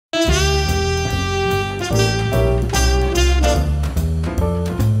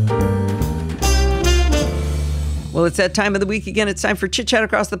Well, it's that time of the week again. It's time for Chit Chat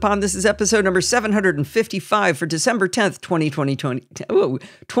Across the Pond. This is episode number 755 for December 10th,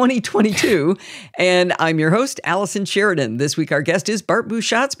 2022. And I'm your host, Allison Sheridan. This week, our guest is Bart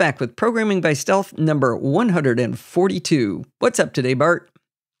Busschots, back with Programming by Stealth number 142. What's up today, Bart?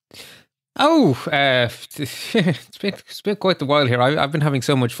 It's been quite a while here. I've been having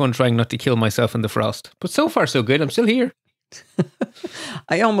so much fun trying not to kill myself in the frost. But so far, so good. I'm still here.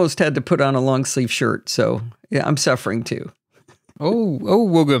 I almost had to put on a long sleeve shirt, so yeah, I'm suffering too. Oh,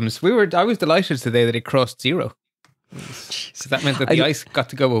 Woogums. I was delighted today that it crossed zero. So that meant that the ice got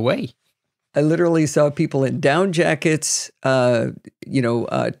to go away. I literally saw people in down jackets, toques,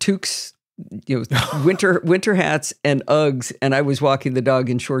 winter hats and Uggs, and I was walking the dog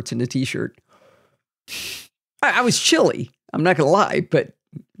in shorts and a t-shirt. I was chilly. I'm not gonna lie, but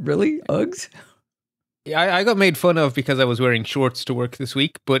really, Uggs? Yeah, I got made fun of because I was wearing shorts to work this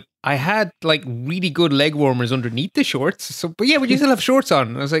week, but I had like really good leg warmers underneath the shorts. But you still have shorts on.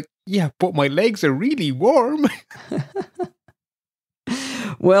 And I was like, yeah, but my legs are really warm.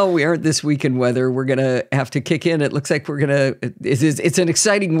 Well, we aren't this week in weather. We're going to have to kick in. It looks like it's an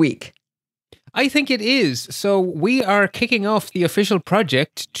exciting week. I think it is. So we are kicking off the official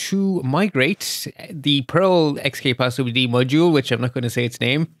project to migrate the Perl XKPassWD module, which I'm not going to say its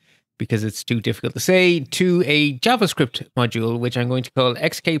name, because it's too difficult to say, to a JavaScript module, which I'm going to call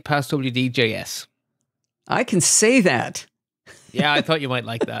XKPassWD.js. I can say that. Yeah, I thought you might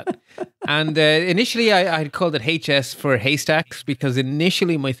like that. And initially, I had called it HS for Haystacks, because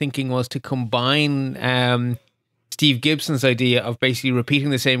initially my thinking was to combine Steve Gibson's idea of basically repeating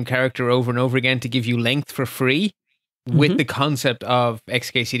the same character over and over again to give you length for free with the concept of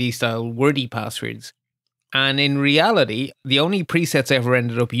XKCD-style wordy passwords. And in reality, the only presets I ever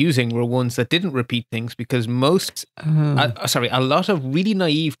ended up using were ones that didn't repeat things, because a lot of really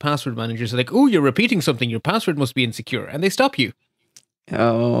naive password managers are like, oh, you're repeating something, your password must be insecure, and they stop you.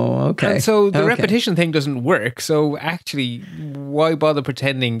 Oh, okay. And so the repetition thing doesn't work. So actually, why bother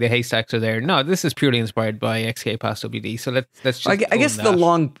pretending the haystacks are there? No, this is purely inspired by XKPassWD. So let's just. I guess the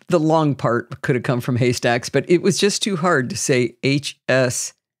long part could have come from haystacks, but it was just too hard to say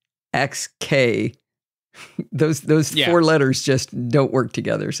HSXK. Those four letters just don't work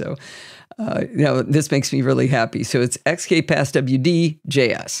together. So, this makes me really happy. So it's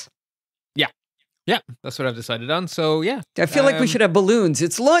XKPassWD.js. Yeah, that's what I've decided on. So yeah, I feel like we should have balloons.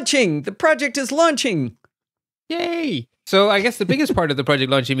 It's launching. The project is launching. Yay! So I guess the biggest part of the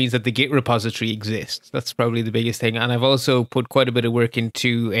project launching means that the Git repository exists. That's probably the biggest thing. And I've also put quite a bit of work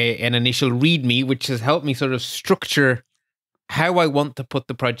into an initial README, which has helped me sort of structure how I want to put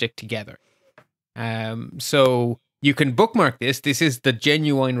the project together. So you can bookmark this. This is the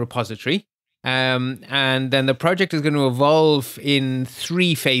genuine repository. And then the project is going to evolve in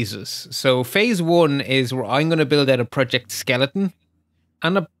 3 phases. So phase 1 is where I'm going to build out a project skeleton.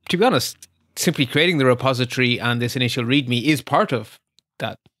 And to be honest, simply creating the repository and this initial README is part of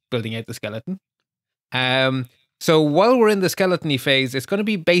that, building out the skeleton. So while we're in the skeleton-y phase, it's going to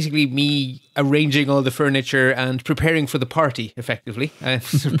be basically me arranging all the furniture and preparing for the party, effectively,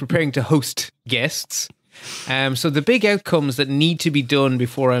 preparing to host guests. So the big outcomes that need to be done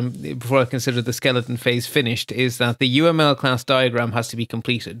before I consider the skeleton phase finished is that the UML class diagram has to be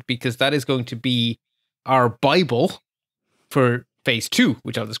completed, because that is going to be our Bible for phase 2,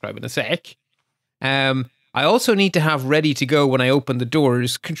 which I'll describe in a sec. I also need to have ready to go when I open the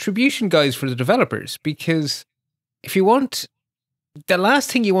doors contribution guides for the developers, because if you want, the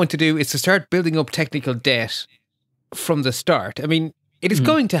last thing you want to do is to start building up technical debt from the start. I mean, it is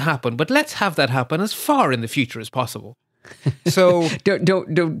going to happen, but let's have that happen as far in the future as possible. So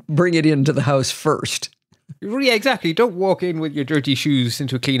don't bring it into the house first. Yeah, exactly. Don't walk in with your dirty shoes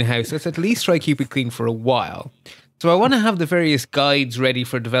into a clean house. Let's at least try to keep it clean for a while. So I want to have the various guides ready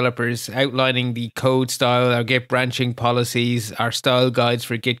for developers, outlining the code style, our Git branching policies, our style guides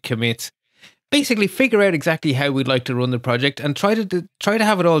for Git commits. Basically, figure out exactly how we'd like to run the project and try to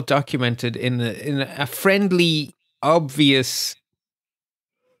have it all documented in a friendly, obvious,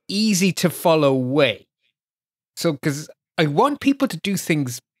 easy to follow way. So, because I want people to do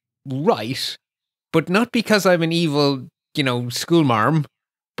things right, but not because I'm an evil, school marm,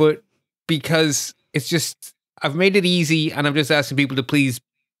 but because it's just, I've made it easy and I'm just asking people to please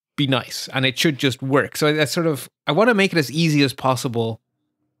be nice and it should just work. So I want to make it as easy as possible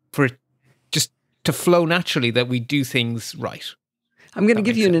for it just to flow naturally, that we do things right. I'm going to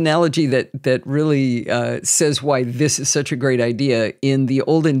give you an analogy that really says why this is such a great idea. In the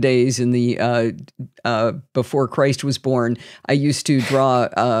olden days, in the before Christ was born, I used to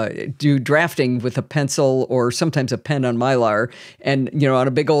do drafting with a pencil or sometimes a pen on Mylar, and on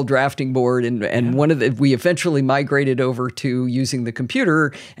a big old drafting board. And we eventually migrated over to using the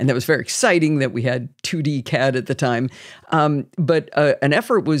computer, and that was very exciting that we had 2D CAD at the time. But an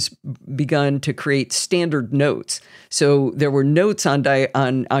effort was begun to create standard notes. So there were notes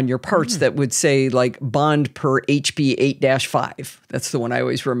on your parts that would say like bond per HB 8-5. That's the one I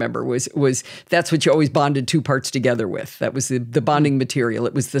always remember. Was that's what you always bonded two parts together with. That was the bonding material.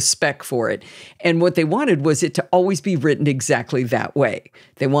 It was the spec for it. And what they wanted was it to always be written exactly that way.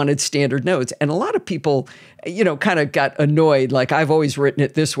 They wanted standard notes. And a lot of people, kind of got annoyed. Like, I've always written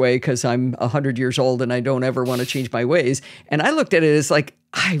it this way because I'm 100 years old and I don't ever want to change my ways. And I looked at it as like,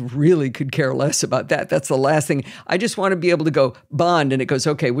 I really could care less about that. That's the last thing. I just want to be able to go bond, and it goes,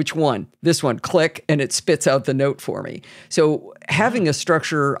 okay, which one? This one, click, and it spits out the note for me. So having a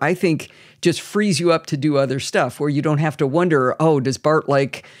structure, I think, just frees you up to do other stuff where you don't have to wonder, does Bart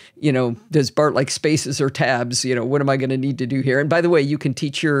like spaces or tabs? What am I going to need to do here? And by the way, you can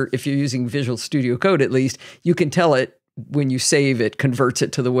teach if you're using Visual Studio Code, at least, you can tell it when you save it, converts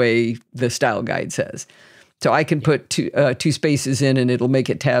it to the way the style guide says. So I can put two spaces in and it'll make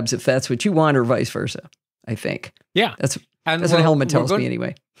it tabs if that's what you want, or vice versa, I think. Yeah. That's what Helmut tells me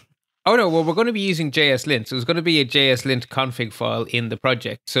anyway. Oh, no. Well, we're going to be using JSLint. So there's going to be a JSLint config file in the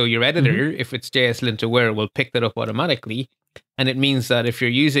project. So your editor, if it's JSLint aware, will pick that up automatically. And it means that if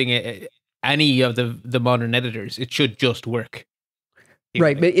you're using any of the modern editors, it should just work.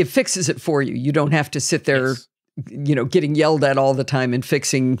 Right. But it fixes it for you. You don't have to sit there, getting yelled at all the time and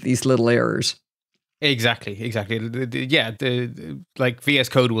fixing these little errors. Exactly. Yeah, like VS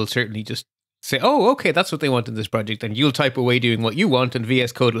Code will certainly just say, oh, okay, that's what they want in this project. And you'll type away doing what you want, and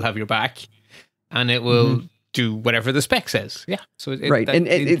VS Code will have your back. And it will do whatever the spec says. Yeah. So right. And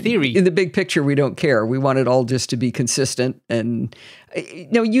in theory, in the big picture, we don't care. We want it all just to be consistent. And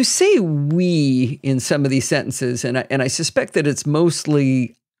you say we in some of these sentences, and I suspect that it's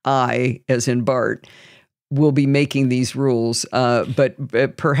mostly I, as in Bart, will be making these rules,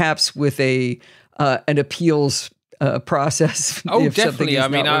 but perhaps with an appeals process. Oh, definitely. I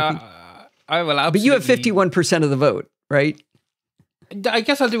mean, I will absolutely. But you have 51% of the vote, right? I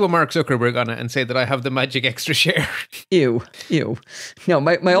guess I'll do a Mark Zuckerberg on it and say that I have the magic extra share. Ew. No,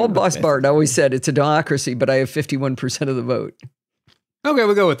 my old boss Bart always said it's a democracy, but I have 51% of the vote. Okay,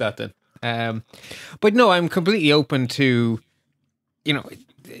 we'll go with that then. But no, I'm completely open to,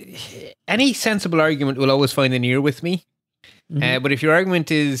 any sensible argument will always find an ear with me. But if your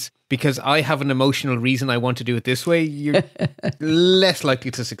argument is because I have an emotional reason I want to do it this way, you're less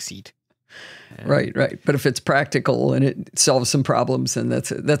likely to succeed. Right. But if it's practical and it solves some problems, then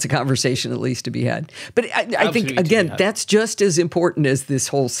that's a conversation at least to be had. But I think, again, that's just as important as this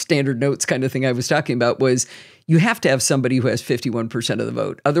whole standard notes kind of thing I was talking about, was you have to have somebody who has 51% of the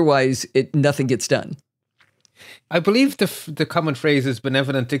vote. Otherwise, nothing gets done. I believe the common phrase is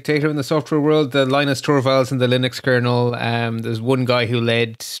benevolent dictator in the software world. The Linus Torvalds in the Linux kernel. There's one guy who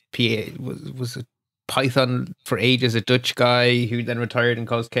led was it Python for ages, a Dutch guy who then retired and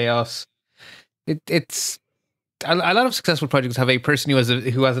caused chaos. It's a lot of successful projects have a person who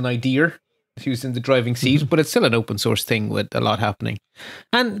has an idea, who's in the driving seat, but it's still an open source thing with a lot happening.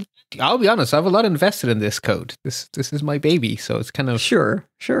 And I'll be honest, I have a lot invested in this code. This is my baby, so it's kind of sure.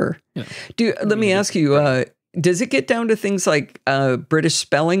 Yeah. Let me ask you. Does it get down to things like British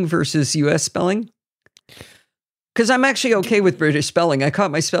spelling versus U.S. spelling? Because I'm actually okay with British spelling. I caught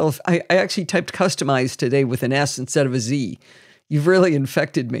myself. I actually typed customized today with an S instead of a Z. You've really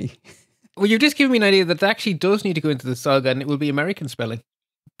infected me. Well, you've just given me an idea that it actually does need to go into the style guide, and it will be American spelling.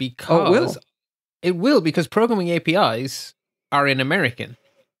 Because it will, because programming APIs are in American.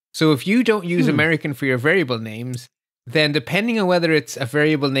 So if you don't use American for your variable names, then depending on whether it's a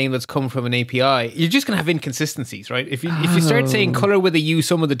variable name that's come from an API, you're just going to have inconsistencies, right? If you start saying color with a U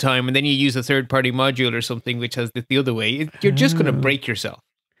some of the time, and then you use a third-party module or something which has the other way, you're just going to break yourself.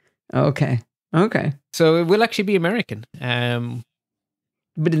 Okay. So it will actually be American.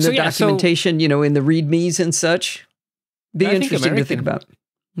 But in the documentation, in the READMEs and such, be interesting to think about.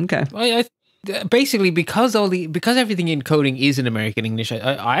 Okay. Basically, because everything in coding is in American English,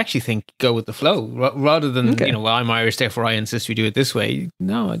 I actually think go with the flow rather than I'm Irish, therefore I insist we do it this way.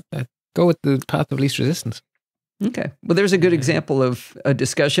 No, I go with the path of least resistance. Okay. Well, there's a good example of a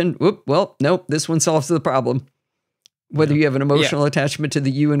discussion. Well, nope, this one solves the problem. Whether you have an emotional attachment to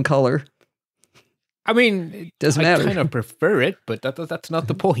the U in color. I mean, it doesn't matter. I kind of prefer it, but that's not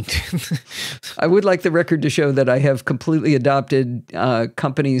the point. I would like the record to show that I have completely adopted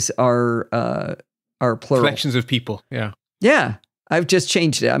companies are plural. Collections of people, yeah. Yeah. I've just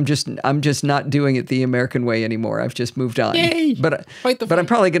changed it. I'm just not doing it the American way anymore. I've just moved on. Yay! But I'm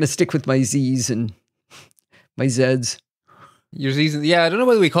probably going to stick with my Z's and my Z's. Your Z's, yeah. I don't know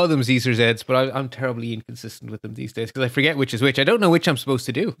whether we call them Z's or Z's, but I'm terribly inconsistent with them these days because I forget which is which. I don't know which I'm supposed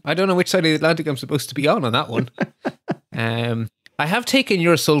to do. I don't know which side of the Atlantic I'm supposed to be on that one. I have taken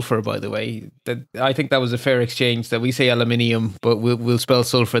your sulfur, by the way. That I think that was a fair exchange. That we say aluminium, but we'll spell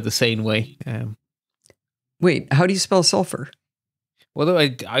sulfur the same way. Wait, how do you spell sulfur? Well,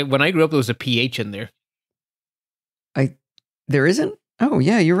 when I grew up, there was a PH in there. There isn't? Oh,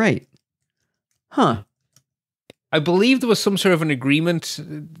 yeah, you're right. Huh. I believe there was some sort of an agreement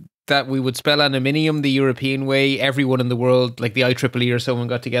that we would spell aluminium the European way. Everyone in the world, like the IEEE or someone,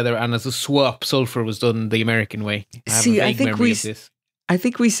 got together, and as a swap, sulfur was done the American way. I think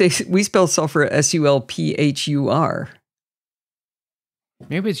we spell sulfur SULPHUR.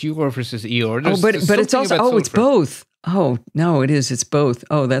 Maybe it's UR versus ER. But it's also it's both. Oh no, it is. It's both.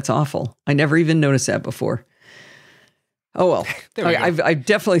 Oh, that's awful. I never even noticed that before. Oh, well, I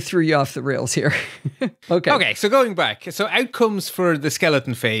definitely threw you off the rails here. Okay, so going back. So outcomes for the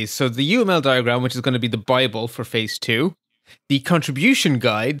skeleton phase. So the UML diagram, which is going to be the Bible for phase 2. The contribution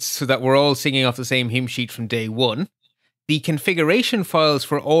guides, so that we're all singing off the same hymn sheet from day 1. The configuration files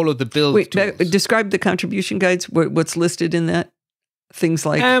for all of the build tools. Describe the contribution guides. What's listed in that? Things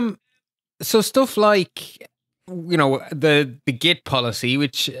like... So stuff like... the Git policy,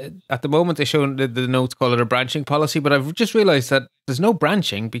 which at the moment they show the notes call it a branching policy, but I've just realized that there's no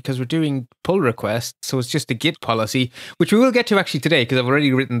branching because we're doing pull requests, so it's just a Git policy, which we will get to actually today because I've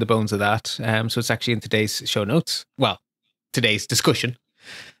already written the bones of that. So it's actually in today's show notes. Well, today's discussion.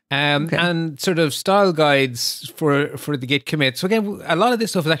 And sort of style guides for the Git commit. So again, a lot of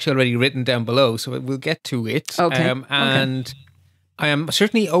this stuff is actually already written down below, so we'll get to it. And I am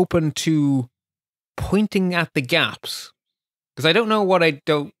certainly open to pointing at the gaps because I don't know what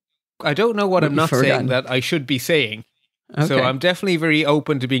I'm not saying that I should be saying. So I'm definitely very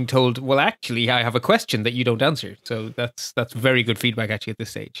open to being told, well, actually, I have a question that you don't answer. So that's very good feedback actually at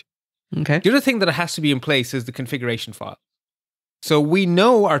this stage. Okay. The other thing that has to be in place is the configuration file. So we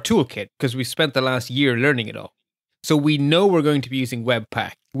know our toolkit because we spent the last year learning it all. So we know we're going to be using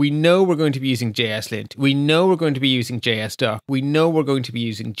Webpack. We know we're going to be using JSLint. We know we're going to be using JSDoc. We know we're going to be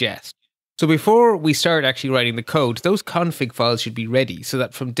using Jest. So before we start actually writing the code, those config files should be ready so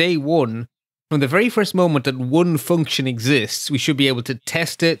that from day 1, from the very first moment that one function exists, we should be able to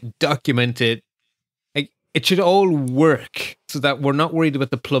test it, document it. It should all work so that we're not worried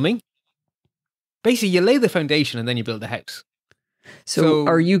about the plumbing. Basically, you lay the foundation and then you build the house. So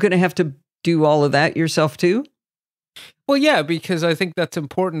are you going to have to do all of that yourself too? Well, yeah, because I think that's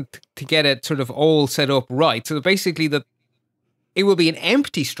important to get it sort of all set up right. So basically that it will be an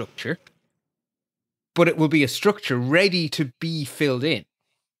empty structure, but it will be a structure ready to be filled in.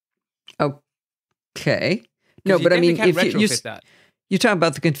 Okay. No, but I mean, if you're talking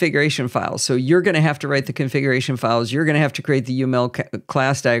about the configuration files, so you're going to have to write the configuration files. You're going to have to create the UML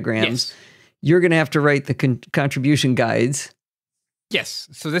class diagrams. Yes. You're going to have to write the contribution guides. Yes.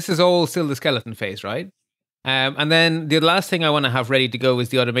 So this is all still the skeleton phase, right? And then the last thing I want to have ready to go is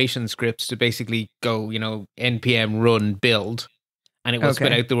the automation scripts to basically go, npm run build, and it will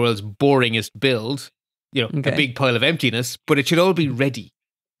spit out the world's boringest build. A big pile of emptiness, but it should all be ready,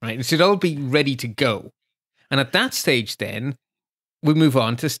 right? It should all be ready to go. And at that stage, then, we move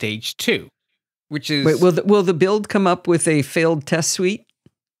on to stage 2, which is... Wait, will the build come up with a failed test suite?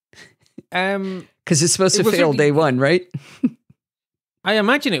 Because it's supposed to fail day 1, right? I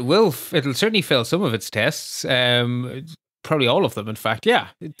imagine it will. It'll certainly fail some of its tests. Probably all of them, in fact. Yeah.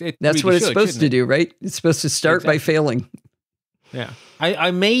 That's what it's supposed to do, right? It's supposed to start by failing. Yeah.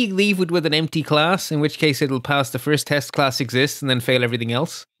 I may leave it with an empty class, in which case it'll pass the first test class exists and then fail everything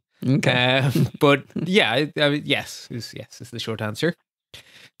else. Okay. But yeah, yes is the short answer.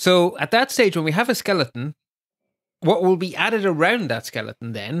 So at that stage, when we have a skeleton, what will be added around that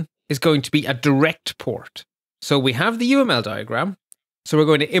skeleton then is going to be a direct port. So we have the UML diagram, so we're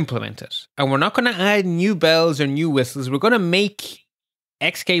going to implement it. And we're not going to add new bells or new whistles. We're going to make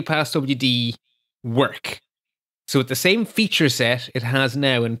XKPassWD work. So with the same feature set it has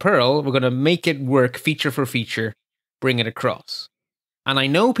now in Perl, we're going to make it work feature for feature, bring it across. And I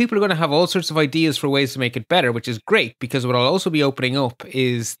know people are going to have all sorts of ideas for ways to make it better, which is great, because what I'll also be opening up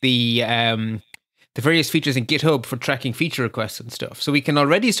is the various features in GitHub for tracking feature requests and stuff. So we can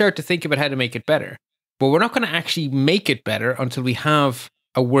already start to think about how to make it better. But we're not going to actually make it better until we have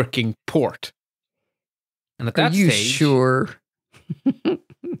a working port. And at that stage... Are you sure?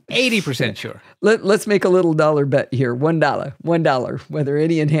 80% sure. Let's make a little dollar bet here. $1. Whether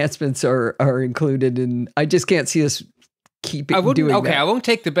any enhancements are included. And I just can't see us keep I wouldn't. doing Okay, that. I won't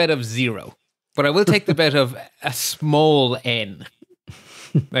take the bet of 0, but I will take the bet of a small n.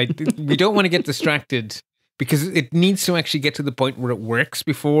 Like, we don't want to get distracted because it needs to actually get to the point where it works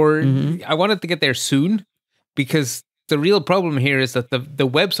before. I want it to get there soon, because the real problem here is that the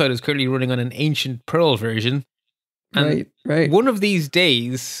website is currently running on an ancient Perl version. And right. one of these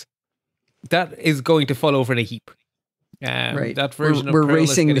days, that is going to fall over in a heap. Right. That version we're of Perl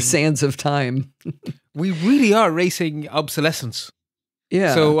racing the sands of time. We really are racing obsolescence.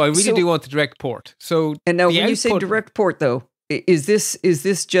 Yeah. So I really do want the direct port. So and now, when you say direct port, though, is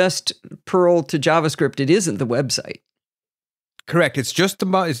this just Perl to JavaScript? It isn't the website. Correct. It's just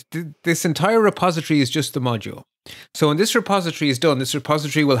this entire repository is just the module. So when this repository is done, this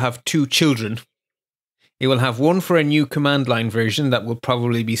repository will have 2 children. It will have one for a new command line version that will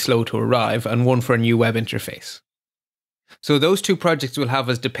probably be slow to arrive, and one for a new web interface. So those 2 projects will have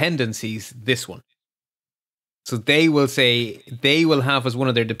as dependencies this one. So they will have as one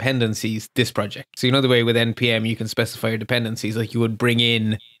of their dependencies this project. So you know the way with NPM you can specify your dependencies, like you would bring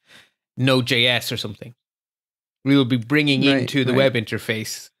in Node.js or something. We will be bringing into the web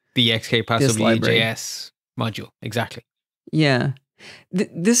interface the XKPassWD.js module. Exactly. Yeah.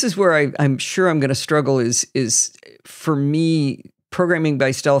 This is where I'm sure I'm going to struggle is for me, programming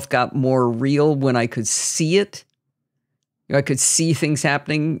by stealth got more real when I could see it. I could see things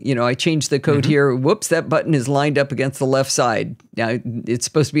happening. You know, I changed the code here. Whoops, that button is lined up against the left side. Now, it's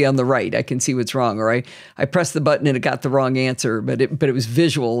supposed to be on the right. I can see what's wrong. Or I pressed the button and it got the wrong answer, but it was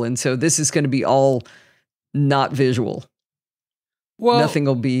visual. And so this is going to be all not visual. Well, nothing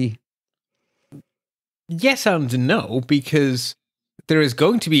will be. Yes and no, because there is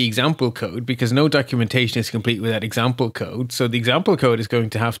going to be example code, because no documentation is complete without example code. So the example code is going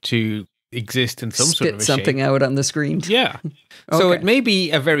to have to exist in some sort of a something shape. Out on the screen. Yeah. So it may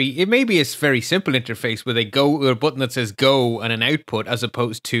be a very simple interface with a button that says go and an output, as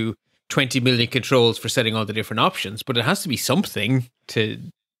opposed to 20 million controls for setting all the different options. But it has to be something to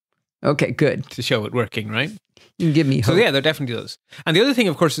good to show it working, right? You can give me hope. So yeah, there definitely does. And the other thing,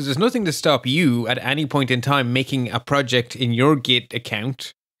 of course, is there's nothing to stop you at any point in time making a project in your Git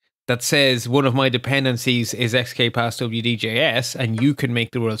account that says one of my dependencies is XKPassWD.js, and you can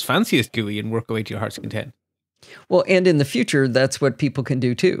make the world's fanciest GUI and work away to your heart's content. Well, and in the future, that's what people can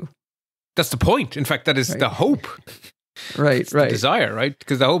do too. That's the point. In fact, that is the hope. Right. The desire, right?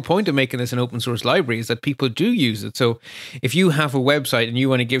 Because the whole point of making this an open source library is that people do use it. So if you have a website and you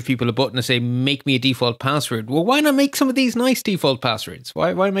want to give people a button to say, make me a default password, well, why not make some of these nice default passwords?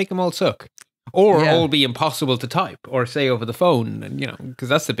 Why make them all suck? Or all be impossible to type or say over the phone, and because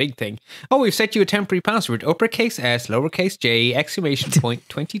that's the big thing. Oh, we've set you a temporary password, uppercase S, lowercase j, exclamation point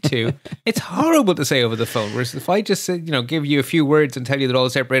 22. It's horrible to say over the phone. Whereas if I just give you a few words and tell you they're all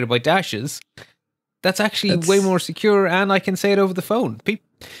separated by dashes, that's actually way more secure, and I can say it over the phone.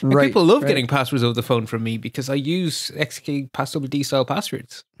 People love getting passwords over the phone from me because I use XKPassWD style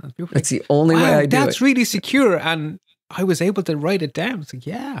passwords. That's the only way I do it. That's really secure, and I was able to write it down. It's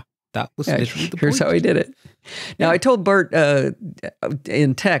like, that was literally the Here's point. how I did it. Now, I told Bart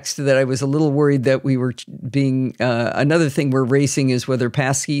in text that I was a little worried that we were being, another thing we're racing is whether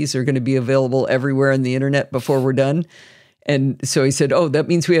passkeys are going to be available everywhere on the internet before we're done. And so he said, that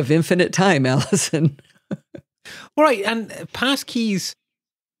means we have infinite time, Allison. Right, and passkeys,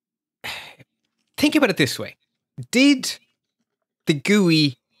 think about it this way. Did the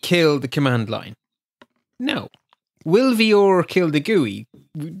GUI kill the command line? No. Will VOR kill the GUI,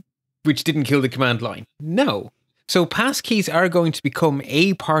 which didn't kill the command line? No. So passkeys are going to become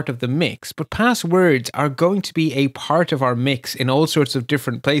a part of the mix, but passwords are going to be a part of our mix in all sorts of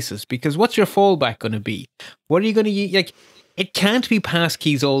different places, because what's your fallback going to be? What are you going to use? Like, it can't be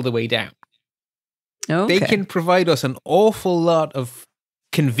passkeys all the way down. Okay. They can provide us an awful lot of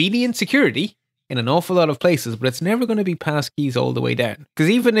convenient security in an awful lot of places, but it's never going to be passkeys all the way down. Because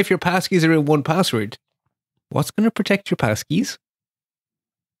even if your passkeys are in 1Password, what's going to protect your passkeys?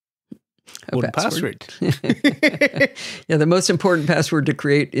 One password. Yeah, the most important password to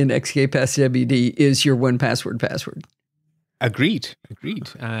create in XKPassWD is your 1Password password. Agreed.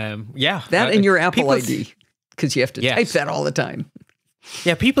 Yeah. That and your Apple ID, because you have to type that all the time.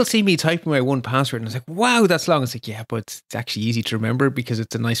 Yeah, people see me typing my 1Password and it's like, wow, that's long. It's like, yeah, but it's actually easy to remember because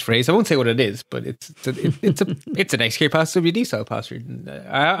it's a nice phrase. I won't say what it is, but it's an XKPassWD style password. And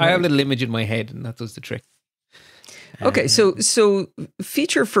I have a little image in my head, and that does the trick. Okay, so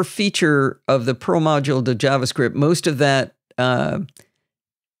feature for feature of the Perl module to JavaScript, most of that,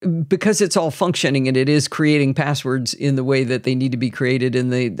 because it's all functioning and it is creating passwords in the way that they need to be created,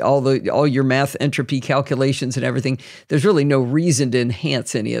 and all your math entropy calculations and everything, there's really no reason to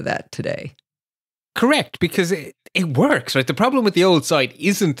enhance any of that today. correct, because it works, right? The problem with the old site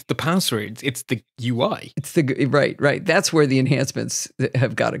isn't the passwords, it's the UI. It's the right. That's where the enhancements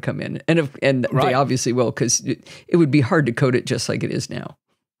have got to come in, and they obviously will, because it would be hard to code it just like it is now.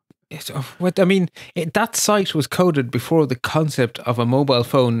 That site was coded before the concept of a mobile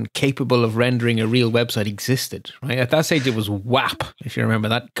phone capable of rendering a real website existed, right? At that stage, it was WAP, if you remember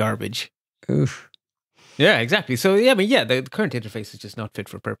that garbage. Oof. Yeah, exactly. So, the current interface is just not fit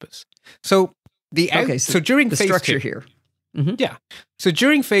for purpose. So, during the phase structure 2 here. Mm-hmm. Yeah. So,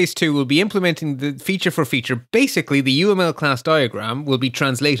 during phase 2, we'll be implementing the feature for feature. Basically, the UML class diagram will be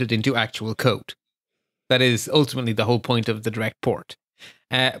translated into actual code. That is ultimately the whole point of the direct port.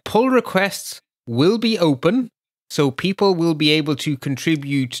 Pull requests will be open, so people will be able to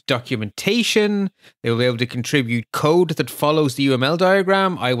contribute documentation. They will be able to contribute code that follows the UML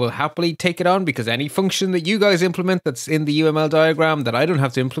diagram. I will happily take it on, because any function that you guys implement that's in the UML diagram that I don't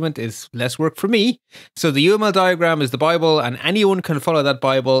have to implement is less work for me. So the UML diagram is the Bible, and anyone can follow that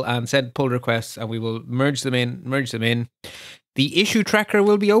Bible and send pull requests, and we will merge them in. The issue tracker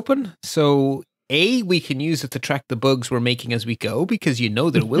will be open, so we can use it to track the bugs we're making as we go, because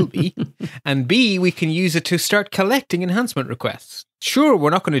there will be. And B, we can use it to start collecting enhancement requests. Sure, we're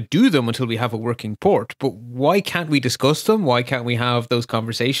not going to do them until we have a working port, but why can't we discuss them? Why can't we have those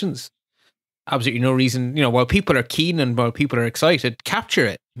conversations? Absolutely no reason. While people are keen and while people are excited, capture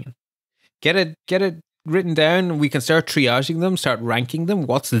it. Get it written down. We can start triaging them, start ranking them.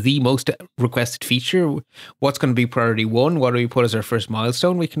 What's the most requested feature? What's going to be priority 1? What do we put as our first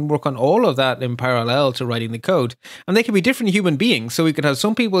milestone? We can work on all of that in parallel to writing the code. And they can be different human beings. So we could have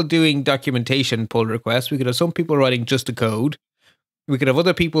some people doing documentation pull requests. We could have some people writing just the code. We could have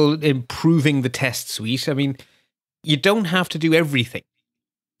other people improving the test suite. I mean, you don't have to do everything.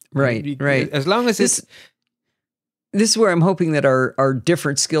 Right. As long as this is where I'm hoping that our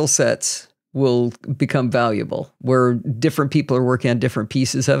different skill sets will become valuable, where different people are working on different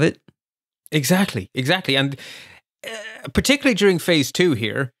pieces of it. Exactly. And particularly during phase 2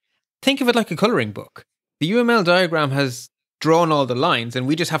 here, think of it like a coloring book. The UML diagram has drawn all the lines, and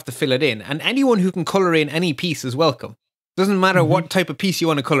we just have to fill it in. And anyone who can color in any piece is welcome. Doesn't matter what type of piece you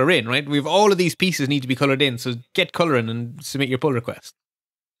want to color in, right? We've all of these pieces need to be colored in, so get coloring and submit your pull request.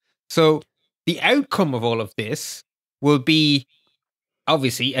 So the outcome of all of this will be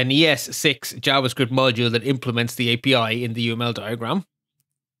obviously an ES6 JavaScript module that implements the API in the UML diagram,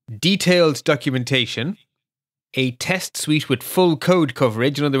 detailed documentation, a test suite with full code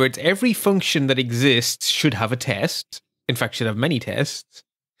coverage. In other words, every function that exists should have a test. In fact, should have many tests.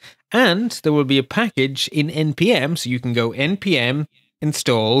 And there will be a package in NPM, so you can go npm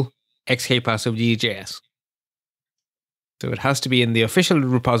install xkpass.js. So it has to be in the official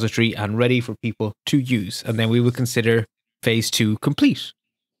repository and ready for people to use. And then we will consider phase 2 complete.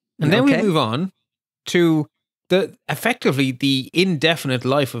 And then we move on to effectively the indefinite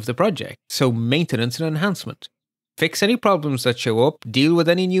life of the project. So maintenance and enhancement. Fix any problems that show up, deal with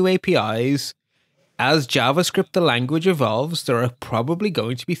any new APIs. As JavaScript, the language evolves, there are probably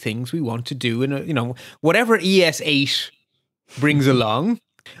going to be things we want to do in whatever ES8 brings along,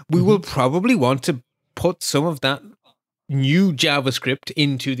 we will probably want to put some of that new JavaScript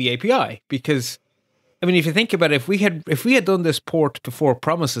into the API, because if you think about it, if we had done this port before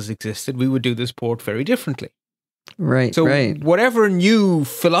promises existed, we would do this port very differently. Right. So whatever new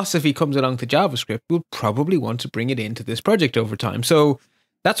philosophy comes along to JavaScript, we'll probably want to bring it into this project over time. So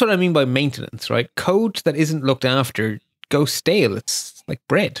that's what I mean by maintenance, right? Code that isn't looked after goes stale. It's like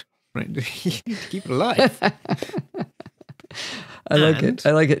bread, right? Keep it alive. I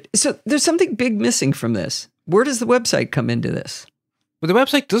like it. So there's something big missing from this. Where does the website come into this? Well, the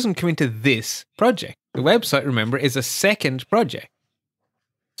website doesn't come into this project. The website, remember, is a second project.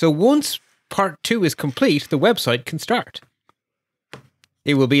 So once part 2 is complete, the website can start.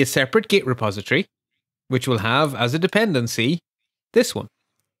 It will be a separate Git repository, which will have as a dependency this one.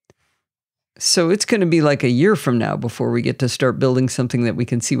 So it's going to be like a year from now before we get to start building something that we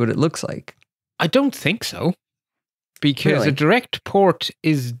can see what it looks like. I don't think so. Because a direct port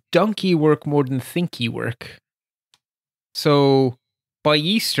is donkey work more than thinky work. So by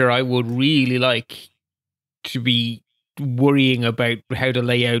Easter, I would really like to be worrying about how to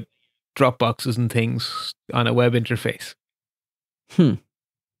lay out Dropboxes and things on a web interface.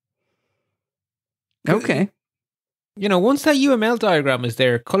 Okay. Once that UML diagram is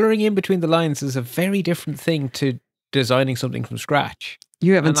there, coloring in between the lines is a very different thing to designing something from scratch.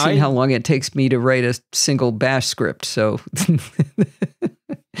 You haven't seen how long it takes me to write a single bash script, so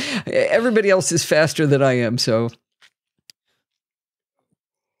everybody else is faster than I am, so...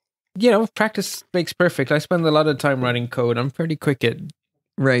 Practice makes perfect. I spend a lot of time writing code. I'm pretty quick at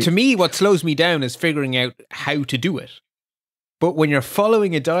Right. To me, what slows me down is figuring out how to do it. But when you're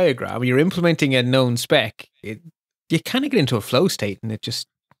following a diagram, you're implementing a known spec, you kind of get into a flow state, and it just,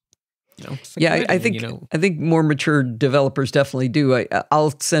 yeah, I think more mature developers definitely do.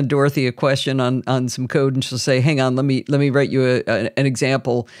 I'll send Dorothy a question on some code, and she'll say, "Hang on, let me write you an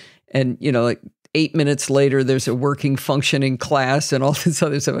example," and like 8 minutes later, there's a working, functioning class and all this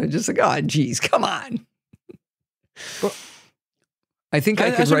other stuff. I'm just like, oh, geez, come on. Well, I think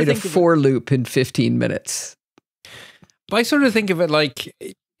I could write a for loop in 15 minutes. But I sort of think of it like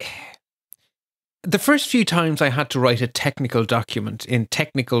the first few times I had to write a technical document in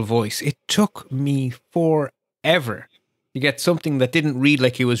technical voice, it took me forever to get something that didn't read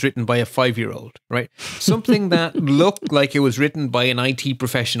like it was written by a 5-year-old, right? Something that looked like it was written by an IT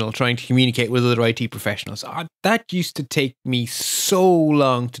professional trying to communicate with other IT professionals. That used to take me so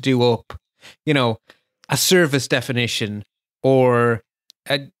long to do up, a service definition or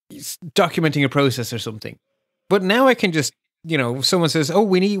documenting a process or something. But now I can just, someone says, "Oh,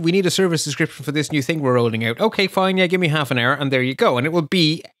 we need a service description for this new thing we're rolling out." Okay, fine. Yeah, give me half an hour, and there you go. And it will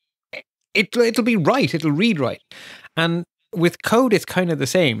be, it'll be right. It'll read right. And with code, it's kind of the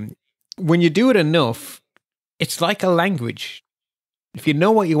same. When you do it enough, it's like a language. If you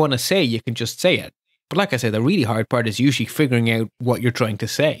know what you want to say, you can just say it. But like I said, the really hard part is usually figuring out what you're trying to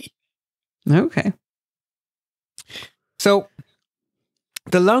say. Okay. So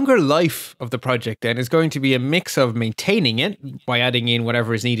the longer life of the project then is going to be a mix of maintaining it by adding in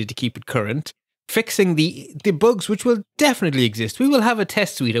whatever is needed to keep it current, fixing the bugs, which will definitely exist. We will have a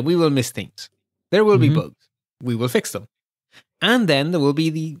test suite and we will miss things. There will be bugs. We will fix them. And then there will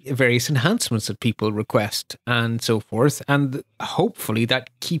be the various enhancements that people request and so forth. And hopefully that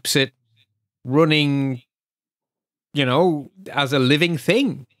keeps it running, as a living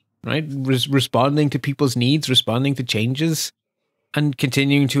thing, right? Responding to people's needs, responding to changes, and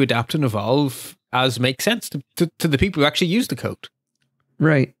continuing to adapt and evolve as makes sense to the people who actually use the code.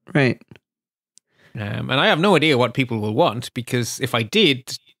 Right. And I have no idea what people will want, because if I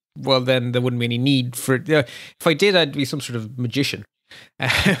did, well, then there wouldn't be any need for it. If I did, I'd be some sort of magician.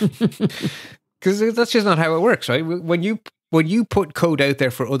 Because that's just not how it works, right? When you put code out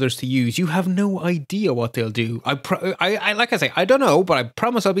there for others to use, you have no idea what they'll do. I like I say, I don't know, but I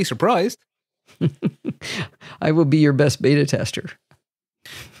promise I'll be surprised. I will be your best beta tester.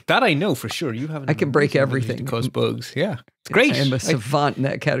 That I know for sure. I can break everything to cause bugs. Yeah, it's great. I am a savant in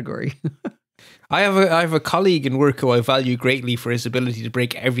that category. I have a colleague in work who I value greatly for his ability to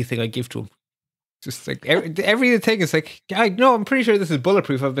break everything I give to him. Just like everything is like, I'm pretty sure this is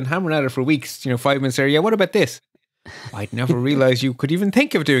bulletproof. I've been hammering at it for weeks. 5 minutes there. Yeah, what about this? I'd never realized you could even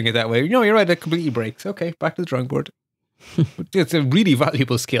think of doing it that way. No, you're right. It completely breaks. Okay, back to the drawing board. It's a really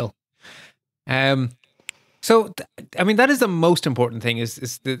valuable skill. So, that is the most important thing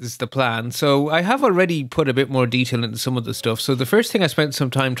is the plan. So I have already put a bit more detail into some of the stuff. So the first thing I spent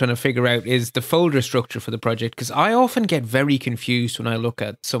some time trying to figure out is the folder structure for the project, because I often get very confused when I look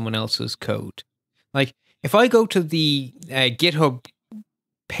at someone else's code. Like if I go to the GitHub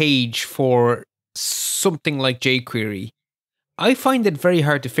page for something like jQuery, I find it very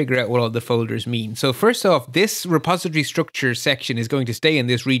hard to figure out what all the folders mean. So first off, this repository structure section is going to stay in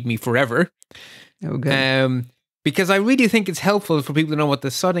this README forever. Okay. Because I really think it's helpful for people to know what the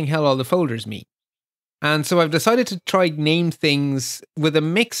sodding hell all the folders mean. And so I've decided to try name things with a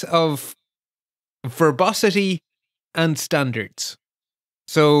mix of verbosity and standards.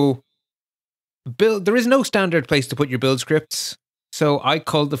 So there is no standard place to put your build scripts. So I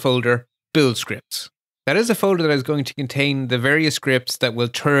called the folder build scripts. That is a folder that is going to contain the various scripts that will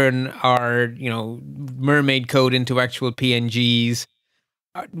turn our, mermaid code into actual PNGs.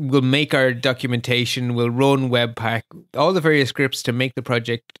 We'll make our documentation, we'll run Webpack. All the various scripts to make the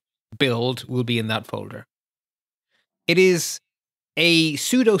project build will be in that folder. It is a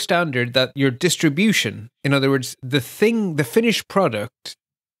pseudo standard that your distribution, in other words, the finished product,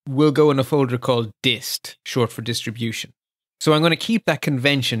 will go in a folder called dist, short for distribution. So I'm going to keep that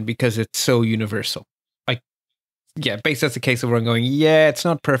convention because it's so universal. Basically that's the case of where I'm going, it's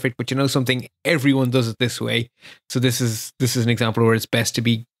not perfect, but something, everyone does it this way. So this is an example where it's best to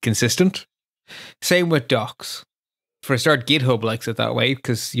be consistent. Same with docs. For a start, GitHub likes it that way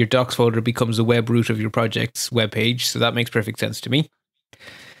because your docs folder becomes the web root of your project's web page. So that makes perfect sense to me.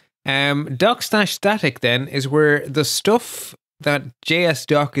 Doc/static then is where the stuff that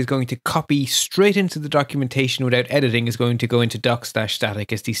JSDoc is going to copy straight into the documentation without editing is going to go into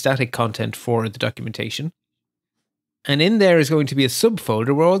doc/static as the static content for the documentation. And in there is going to be a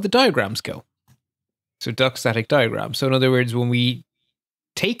subfolder where all the diagrams go. So doc static diagram. So in other words, when we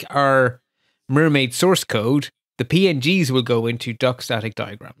take our mermaid source code, The PNGs will go into doc static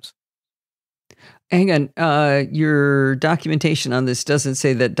diagrams. Hang on. Your documentation on this doesn't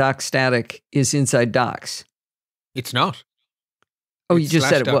say that doc static is inside docs. It's not. Oh, It's you just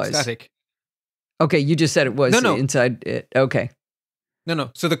said it /doc was. static. Okay, you just said it was No. inside it. Okay.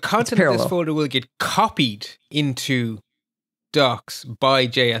 No. So the content of this folder will get copied into docs by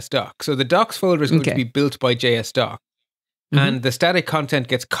JSDoc. So the docs folder is going to be built by JSDoc. And the static content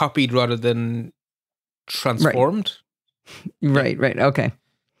gets copied rather than transformed. Right. Okay.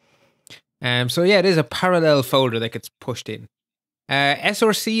 So yeah, it is a parallel folder that gets pushed in.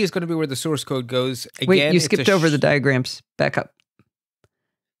 SRC is going to be where the source code goes. Again, wait, you skipped over the diagrams. Back up.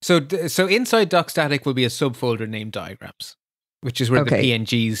 So inside doc static will be a subfolder named diagrams, which is where the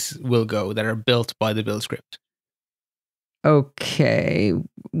PNGs will go that are built by the build script. Okay.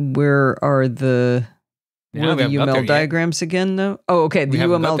 Where are the UML diagrams again, though? Oh, okay. The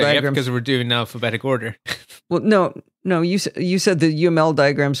UML diagrams. Because we're doing in alphabetic order. Well, no. You said the UML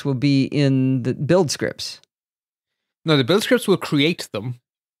diagrams will be in the build scripts. No, the build scripts will create them.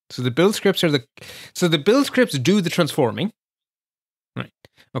 So the build scripts the build scripts do the transforming. Right.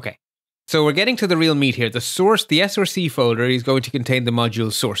 Okay. So we're getting to the real meat here. The SRC folder is going to contain the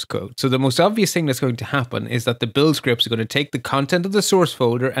module source code. So the most obvious thing that's going to happen is that the build scripts are going to take the content of the source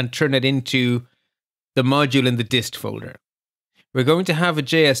folder and turn it into the module in the dist folder. We're going to have a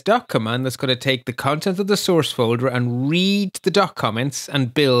JSDoc command that's going to take the content of the source folder and read the doc comments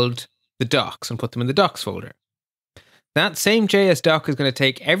and build the docs and put them in the docs folder. That same JSDoc is going to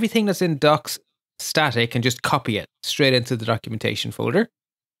take everything that's in docs static and just copy it straight into the documentation folder.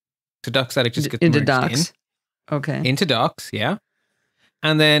 So doc static just gets into merged docs. In. Okay. Into docs, yeah.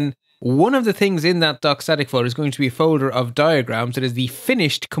 And then one of the things in that doc static folder is going to be a folder of diagrams that is the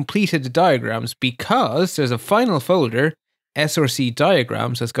finished, completed diagrams, because there's a final folder, SRC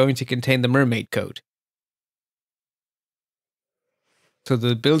diagrams, that's going to contain the mermaid code. So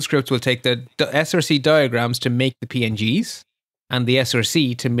the build script will take the SRC diagrams to make the PNGs and the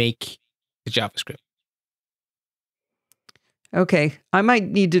SRC to make the JavaScript. Okay, I might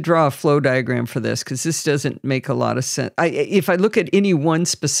need to draw a flow diagram for this because this doesn't make a lot of sense. If I look at any one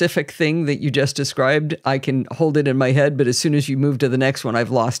specific thing that you just described, I can hold it in my head, but as soon as you move to the next one,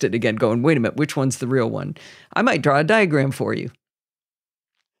 I've lost it again, going, wait a minute, which one's the real one? I might draw a diagram for you.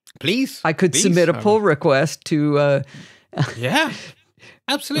 Please. I could submit a pull request to... yeah,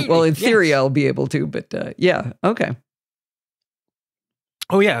 absolutely. Well, in theory, I'll be able to, but yeah, okay.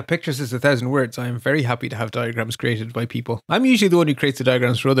 Oh yeah, pictures is 1,000 words. I am very happy to have diagrams created by people. I'm usually the one who creates the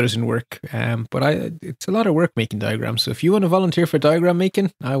diagrams for others in work, but it's a lot of work making diagrams. So if you want to volunteer for diagram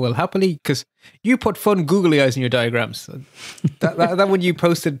making, I will happily, because you put fun googly eyes in your diagrams. That one you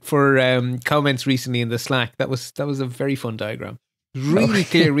posted for comments recently in the Slack, that was a very fun diagram. Really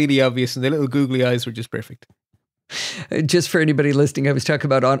clear, really obvious, and the little googly eyes were just perfect. Just for anybody listening, I was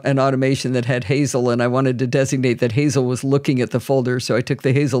talking about an automation that had Hazel, and I wanted to designate that Hazel was looking at the folder, so I took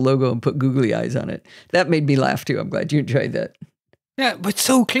the Hazel logo and put googly eyes on it. That made me laugh too. I'm glad you enjoyed that. Yeah, but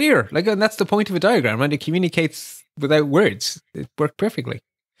so clear. And that's the point of a diagram, right? It communicates without words. It worked perfectly.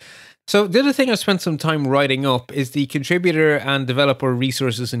 So the other thing I spent some time writing up is the contributor and developer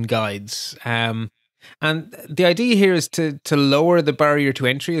resources and guides. And the idea here is to lower the barrier to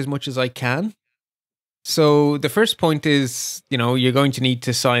entry as much as I can. So the first point is, you're going to need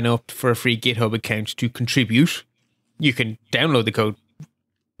to sign up for a free GitHub account to contribute. You can download the code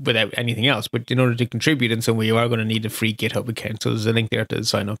without anything else, but in order to contribute in some way, you are going to need a free GitHub account. So there's a link there to the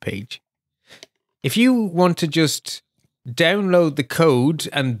sign up page. If you want to just download the code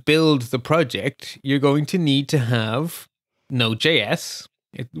and build the project, you're going to need to have Node.js.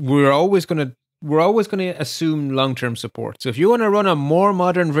 We're always going to assume long-term support. So if you want to run a more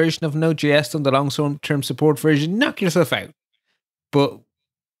modern version of Node.js than the long-term support version, knock yourself out. But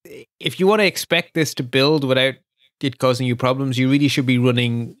if you want to expect this to build without it causing you problems, you really should be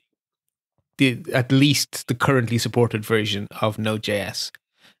running at least the currently supported version of Node.js.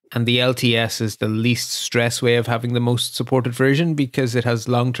 And the LTS is the least stress way of having the most supported version because it has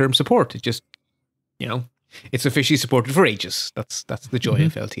long-term support. It just, it's officially supported for ages. That's the joy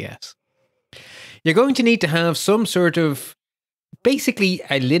of LTS. You're going to need to have some sort of basically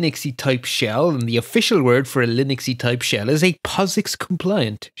a Linuxy type shell, and the official word for a Linuxy type shell is a POSIX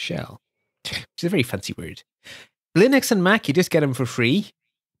compliant shell, which is a very fancy word. Linux and Mac, you just get them for free.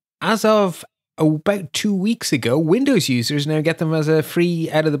 As of about 2 weeks ago, Windows users now get them as a free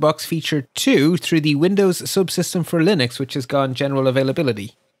out-of-the-box feature too through the Windows subsystem for Linux, which has gone general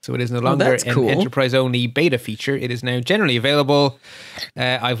availability. So it is no longer an enterprise-only beta feature. It is now generally available.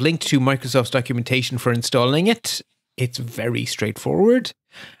 I've linked to Microsoft's documentation for installing it. It's very straightforward.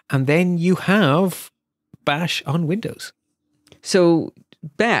 And then you have Bash on Windows. So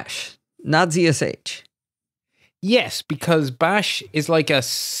Bash, not ZSH. Yes, because Bash is like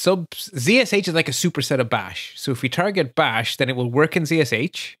ZSH is like a superset of Bash. So if we target Bash, then it will work in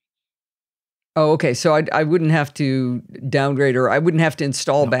ZSH. Oh, okay. So I wouldn't have to downgrade, or I wouldn't have to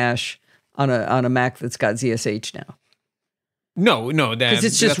install Bash on a Mac that's got ZSH now. No, because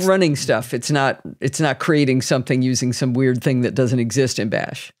it's just running stuff. It's not creating something using some weird thing that doesn't exist in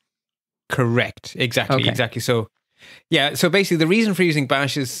Bash. Correct. Exactly. So, yeah. So basically, the reason for using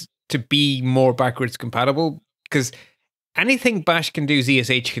Bash is to be more backwards compatible, because anything Bash can do,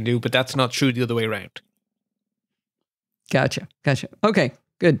 ZSH can do, but that's not true the other way around. Gotcha. Okay,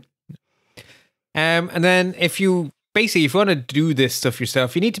 good. And then if you want to do this stuff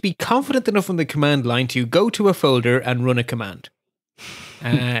yourself, you need to be confident enough on the command line to go to a folder and run a command.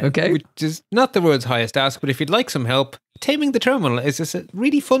 Okay. Which is not the world's highest ask, but if you'd like some help, Taming the Terminal is a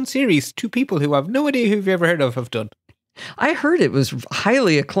really fun series. Two people who have no idea who you've ever heard of have done. I heard it was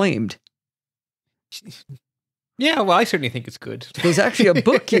highly acclaimed. Yeah, well, I certainly think it's good. There's actually a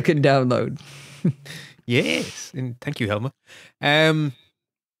book you can download. Yes, and thank you, Helma.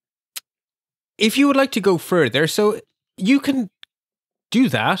 If you would like to go further, so you can do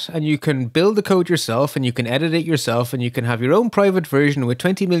that, and you can build the code yourself, and you can edit it yourself, and you can have your own private version with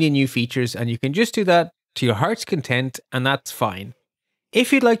 20 million new features, and you can just do that to your heart's content, and that's fine.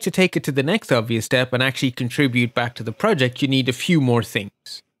 If you'd like to take it to the next obvious step and actually contribute back to the project, you need a few more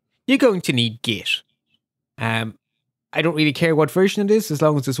things. You're going to need Git. I don't really care what version it is, as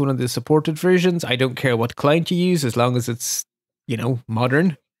long as it's one of the supported versions. I don't care what client you use, as long as it's,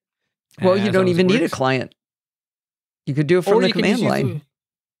 modern. Well, you don't even need a client. You could do it from the command line.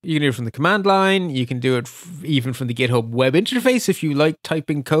 You can do it from the command line. You can do it even from the GitHub web interface if you like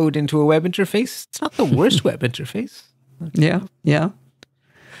typing code into a web interface. It's not the worst web interface. Yeah.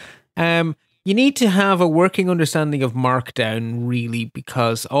 You need to have a working understanding of Markdown, really,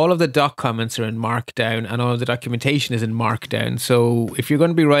 because all of the doc comments are in Markdown and all of the documentation is in Markdown. So if you're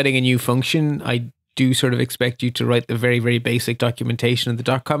going to be writing a new function, I do sort of expect you to write the very, very basic documentation in the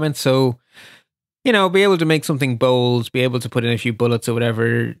doc comments. So, be able to make something bold, be able to put in a few bullets or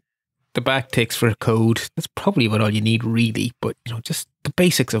whatever, the backticks for code. That's probably what all you need, really. But, just the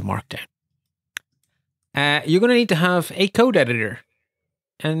basics of Markdown. You're going to need to have a code editor.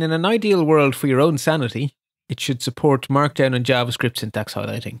 And in an ideal world for your own sanity, it should support Markdown and JavaScript syntax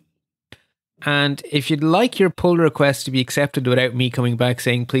highlighting. And if you'd like your pull request to be accepted without me coming back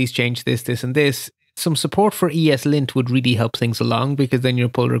saying, please change this, this, and this, some support for ESLint would really help things along, because then your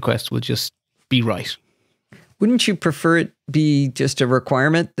pull request will just be right. Wouldn't you prefer it be just a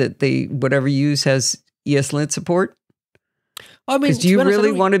requirement that whatever you use has ESLint support? I mean, do you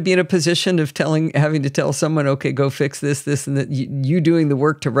really want to be in a position of having to tell someone, okay, go fix this, this, and that? You doing the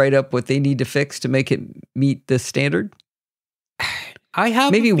work to write up what they need to fix to make it meet the standard? I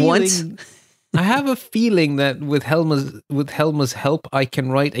have maybe once. I have a feeling that with Helma's help, I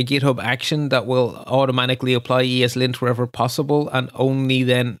can write a GitHub action that will automatically apply ESLint wherever possible, and only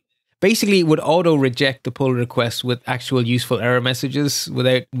then basically it would auto reject the pull request with actual useful error messages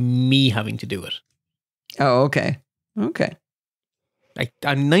without me having to do it. Oh, okay. Okay.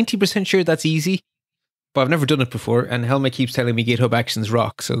 I'm 90% sure that's easy, but I've never done it before, and Helma keeps telling me GitHub Actions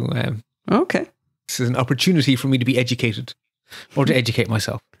rock, so okay. This is an opportunity for me to be educated, or to educate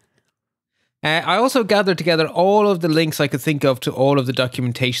myself. I also gathered together all of the links I could think of to all of the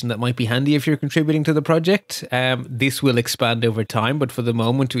documentation that might be handy if you're contributing to the project. This will expand over time, but for the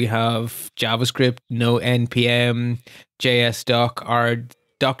moment we have JavaScript, no NPM, JSDoc, our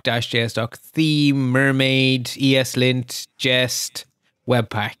doc-jsdoc theme, Mermaid, ESLint, Jest,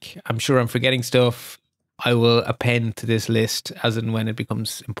 Webpack. I'm sure I'm forgetting stuff. I will append to this list as and when it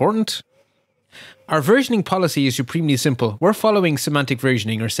becomes important. Our versioning policy is supremely simple. We're following semantic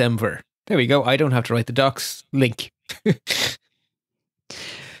versioning, or SEMVer. There we go. I don't have to write the docs. Link. Would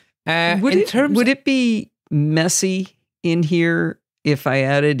it be messy in here if I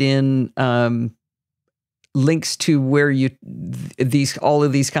added in links to where all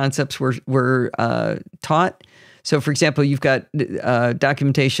of these concepts were taught? So, for example, you've got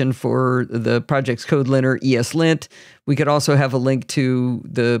documentation for the project's code linter, ESLint. We could also have a link to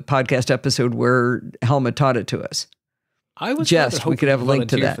the podcast episode where Helma taught it to us. We could have a link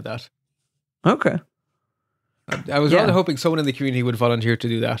to that. For that. Okay. I was rather hoping someone in the community would volunteer to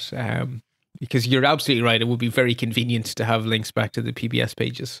do that, because you're absolutely right. It would be very convenient to have links back to the PBS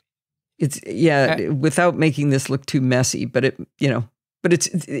pages. Without making this look too messy, but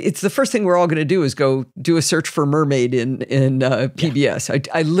it's the first thing we're all going to do is go do a search for mermaid in PBS.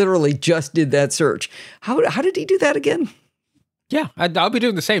 I literally just did that search. How did he do that again? Yeah, I'll be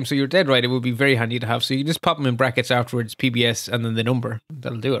doing the same. So you're dead right. It would be very handy to have. So you just pop them in brackets afterwards, PBS, and then the number.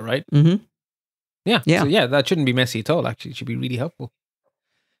 That'll do it, right? Mm-hmm. Yeah. Yeah. So yeah, that shouldn't be messy at all. Actually, it should be really helpful.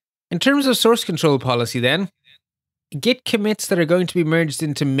 In terms of source control policy, then, Git commits that are going to be merged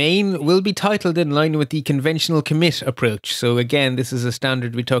into main will be titled in line with the conventional commit approach. So again, this is a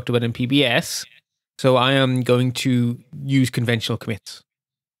standard we talked about in PBS. So I am going to use conventional commits.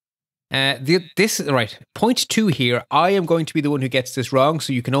 Right. Point 2 here. I am going to be the one who gets this wrong,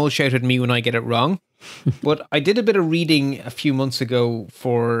 so you can all shout at me when I get it wrong. But I did a bit of reading a few months ago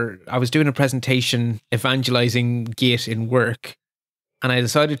I was doing a presentation evangelizing Git in work, and I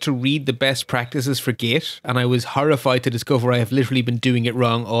decided to read the best practices for Git, and I was horrified to discover I have literally been doing it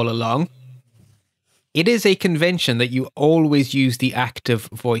wrong all along. It is a convention that you always use the active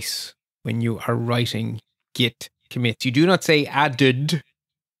voice when you are writing Git commits. You do not say added.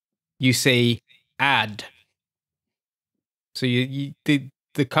 You say add. So the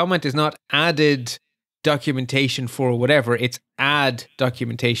comment is not added documentation for whatever. It's add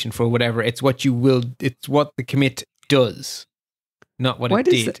documentation for whatever. It's what the commit does, not what it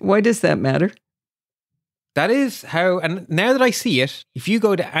did. Why does that matter? That is how, and now that I see it, if you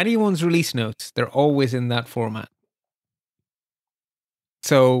go to anyone's release notes, they're always in that format.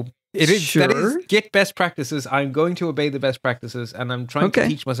 So that is Git best practices. I'm going to obey the best practices, and I'm trying to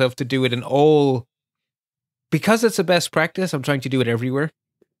teach myself to do it in all. Because it's a best practice, I'm trying to do it everywhere.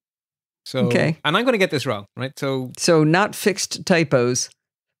 So, and I'm going to get this wrong, right? So not fixed typos,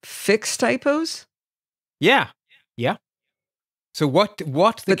 fixed typos. Yeah. So what?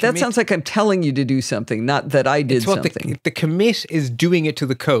 But that sounds like I'm telling you to do something, not that I did something. The commit is doing it to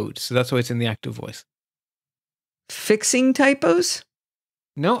the code, so that's why it's in the active voice. Fixing typos.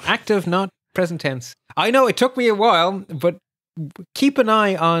 No, active, not present tense. I know it took me a while, but keep an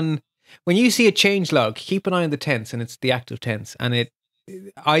eye on, when you see a change log, keep an eye on the tense, and it's the active tense. And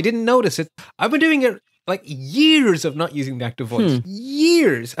I didn't notice it. I've been doing it like years of not using the active voice.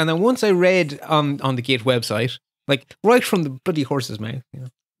 Years. And then once I read on the Git website, like right from the bloody horse's mouth,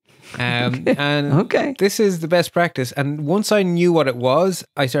 and this is the best practice. And once I knew what it was,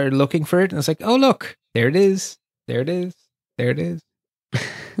 I started looking for it, and it's like, oh, look, there it is. There it is. There it is.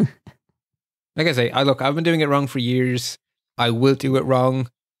 Like I say, I've been doing it wrong for years. I will do it wrong.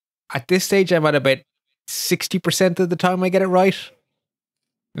 At this stage, I'm at about 60% of the time I get it right.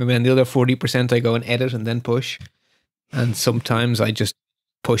 And then the other 40% I go and edit and then push. And sometimes I just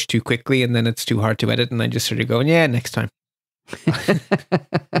push too quickly and then it's too hard to edit and I just sort of go, yeah, next time.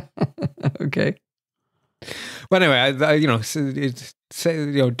 Okay. Well, anyway,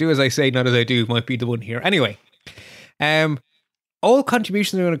 do as I say, not as I do might be the one here. Anyway, all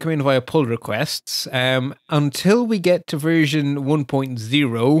contributions are going to come in via pull requests until we get to version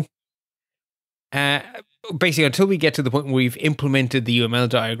 1.0. Basically, until we get to the point where we've implemented the UML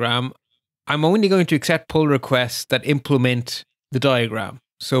diagram, I'm only going to accept pull requests that implement the diagram.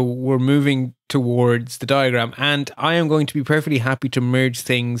 So we're moving towards the diagram, and I am going to be perfectly happy to merge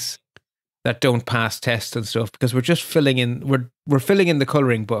things that don't pass tests and stuff, because we're just filling in, we're filling in the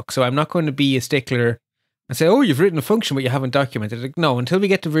coloring book. So I'm not going to be a stickler and say, oh, you've written a function, but you haven't documented it. Like, no, until we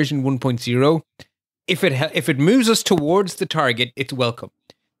get to version 1.0, if it moves us towards the target, it's welcome.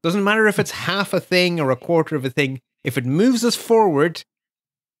 Doesn't matter if it's half a thing or a quarter of a thing. If it moves us forward,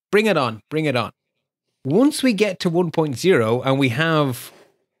 bring it on, bring it on. Once we get to 1.0 and we have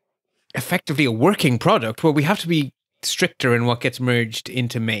effectively a working product, well, we have to be stricter in what gets merged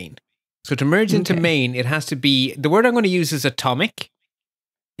into main. So to merge into main, it has to be, the word I'm going to use is atomic.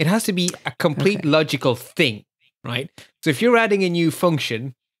 It has to be a complete logical thing, right? So if you're adding a new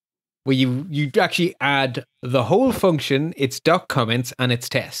function, where you actually add the whole function, its doc comments, and its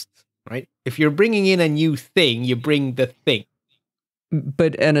tests, right? If you're bringing in a new thing, you bring the thing.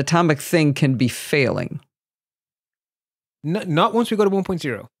 But an atomic thing can be failing. Not once we go to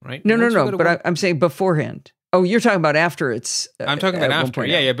 1.0, right? No. But I'm saying beforehand. Oh, you're talking about after it's... I'm talking about after.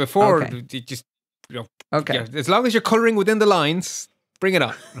 Yeah, before. Okay. It just, okay. Yeah, as long as you're coloring within the lines, bring it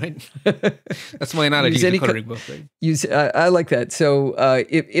on, right? That's my analogy to the coloring book, right? I like that. So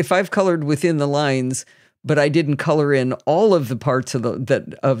if I've colored within the lines, but I didn't color in all of the parts of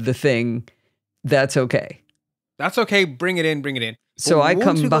the thing, that's okay. That's okay. Bring it in. Bring it in. So I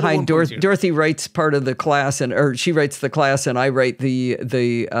come behind Dorothy writes part of the class, or she writes the class, and I write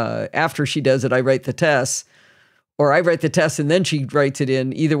the after she does it, I write the tests. Or I write the test and then she writes it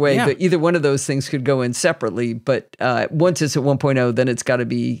in. Either way, either one of those things could go in separately. But once it's at 1.0, then it's got to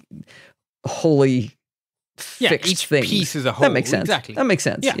be wholly fixed each things. Piece is a whole. That makes sense. Exactly. That makes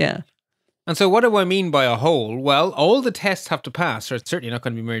sense. Yeah. And so what do I mean by a whole? Well, all the tests have to pass, or it's certainly not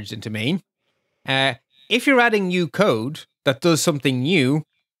going to be merged into main. If you're adding new code, that does something new,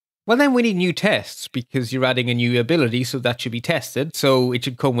 well, then we need new tests because you're adding a new ability, so that should be tested. So it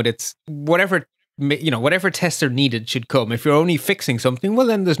should come with its whatever tests are needed should come. If you're only fixing something, well,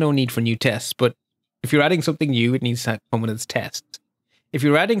 then there's no need for new tests. But if you're adding something new, it needs to come with its tests. If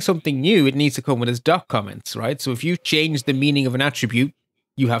you're adding something new, it needs to come with its doc comments, right? So if you change the meaning of an attribute,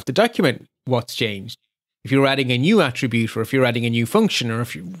 you have to document what's changed. If you're adding a new attribute, or if you're adding a new function, or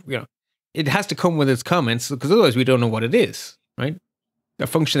if it has to come with its comments, because otherwise we don't know what it is, right? A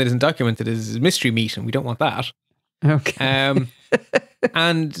function that isn't documented is mystery meat, and we don't want that. Okay.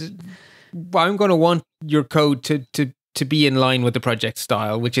 And I'm going to want your code to be in line with the project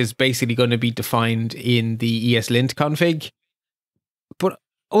style, which is basically going to be defined in the ESLint config. But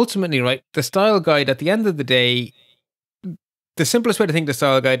ultimately, right, the style guide, at the end of the day, the simplest way to think the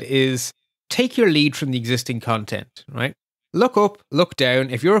style guide is take your lead from the existing content, right? Look up, look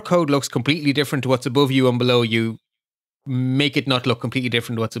down. If your code looks completely different to what's above you and below you, make it not look completely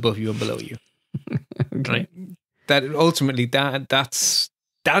different to what's above you and below you. Okay. Right? That ultimately, that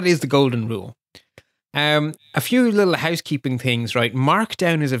is the golden rule. A few little housekeeping things, right?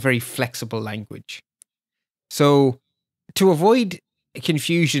 Markdown is a very flexible language. So to avoid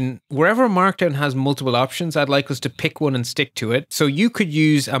confusion, wherever Markdown has multiple options, I'd like us to pick one and stick to it. So you could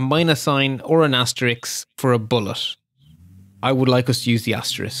use a minus sign or an asterisk for a bullet. I would like us to use the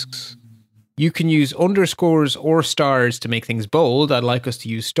asterisks. You can use underscores or stars to make things bold. I'd like us to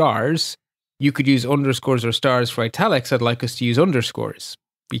use stars. You could use underscores or stars for italics. I'd like us to use underscores.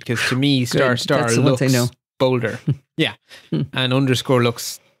 Because to me, star looks bolder. Yeah. And underscore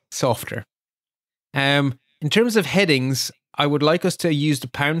looks softer. In terms of headings, I would like us to use the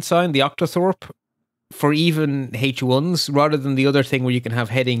pound sign, the octothorpe, for even H1s, rather than the other thing where you can have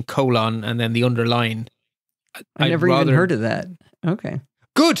heading colon and then the underline. I never even heard of that. Okay.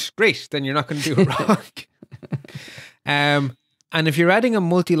 Good. Great. Then you're not going to do it wrong. And if you're adding a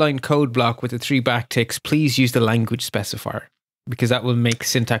multi-line code block with the 3 backticks, please use the language specifier, because that will make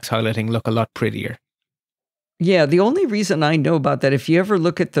syntax highlighting look a lot prettier. Yeah, the only reason I know about that, if you ever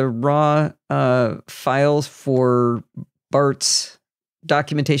look at the raw files for Bart's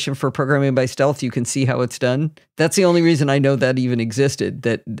documentation for programming by stealth, you can see how it's done. That's the only reason I know that even existed,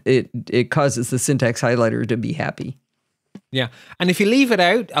 that it causes the syntax highlighter to be happy. Yeah, and if you leave it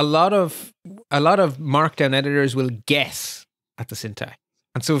out, a lot of Markdown editors will guess at the syntax.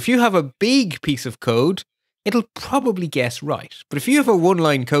 And so if you have a big piece of code, it'll probably guess right. But if you have a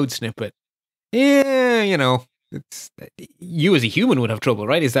one-line code snippet, yeah, you as a human would have trouble,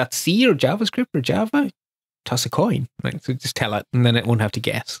 right? Is that C or JavaScript or Java? Toss a coin, right? So just tell it, and then it won't have to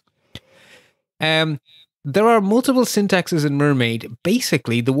guess. There are multiple syntaxes in Mermaid.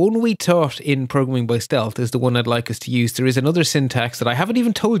 Basically, the one we taught in Programming by Stealth is the one I'd like us to use. There is another syntax that I haven't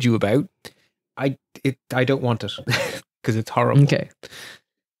even told you about. I don't want it because it's horrible. Okay.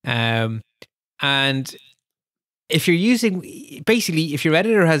 And if you're using, basically, if your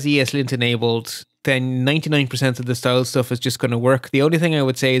editor has ESLint enabled, then 99% of the style stuff is just going to work. The only thing I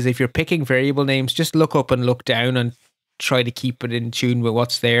would say is if you're picking variable names, just look up and look down and try to keep it in tune with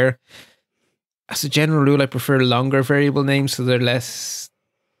what's there. As a general rule, I prefer longer variable names so they're less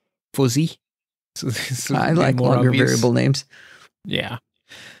fuzzy. So I like longer obvious variable names. Yeah.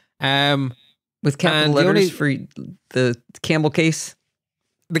 With capital letters for the camel case.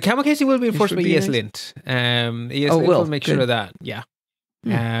 The camel casing will be enforced by ESLint. ESLint will make sure of that. Yeah.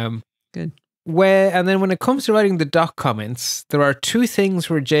 Good. And then when it comes to writing the doc comments, there are two things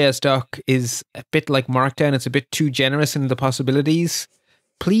where JSDoc is a bit like Markdown. It's a bit too generous in the possibilities.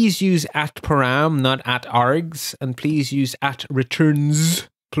 Please use @param, not @args, and please use @returns,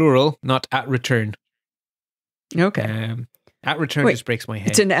 plural, not @return. Okay. @return just breaks my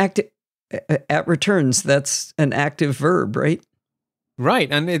head. It's an active @returns. That's an active verb, right?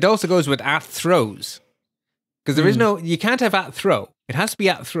 Right, and it also goes with @throws. Because there is no, you can't have @throw. It has to be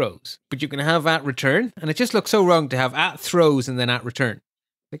 @throws, but you can have @return, and it just looks so wrong to have @throws and then @return.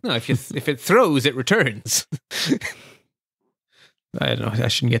 Like, no, if it throws, it returns. I don't know, I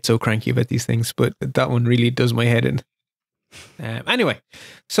shouldn't get so cranky about these things, but that one really does my head in. Anyway,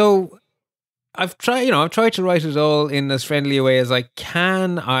 so I've tried to write it all in as friendly a way as I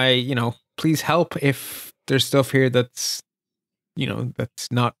can. Please help if there's stuff here that's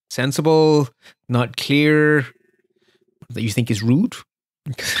not sensible, not clear, that you think is rude.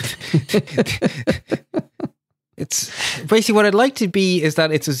 It's basically what I'd like to be is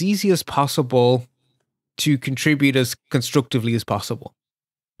that it's as easy as possible to contribute as constructively as possible.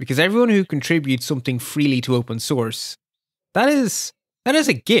 Because everyone who contributes something freely to open source, that is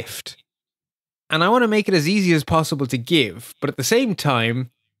a gift. And I want to make it as easy as possible to give, but at the same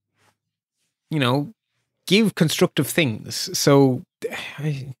time, give give constructive things. So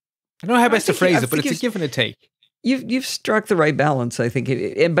I don't know how best to phrase it, but it's a give and a take. You've struck the right balance, I think.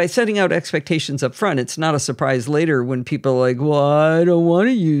 And by setting out expectations up front, it's not a surprise later when people are like, well, I don't want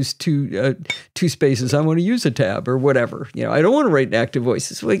to use two spaces. I want to use a tab or whatever. You know, I don't want to write in active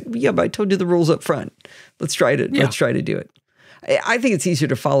voice. It's like, yeah, but I told you the rules up front. Let's try to do it. I think it's easier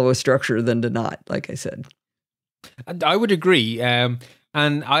to follow a structure than to not, like I said. I would agree. And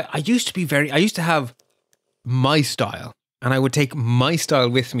I used to have my style, and I would take my style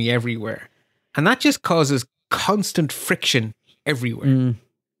with me everywhere. And that just causes constant friction everywhere.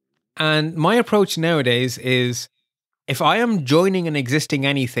 And my approach nowadays is, if I am joining an existing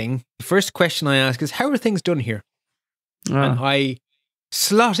anything, the first question I ask is, how are things done here? And I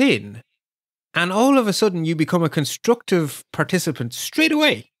slot in, and all of a sudden you become a constructive participant straight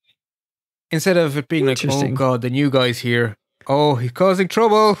away. Instead of it being like, oh God, the new guy's here. Oh, he's causing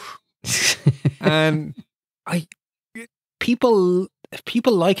trouble. And people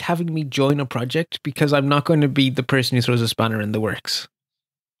like having me join a project because I'm not going to be the person who throws a spanner in the works.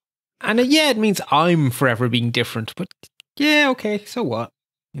 And it means I'm forever being different, but yeah, okay, so what?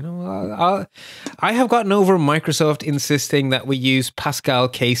 You know, I have gotten over Microsoft insisting that we use Pascal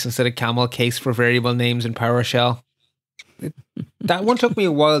case instead of camel case for variable names in PowerShell. That one took me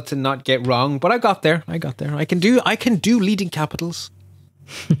a while to not get wrong, but I got there. I can do leading capitals.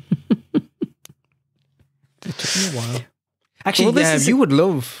 It took me a while. Actually,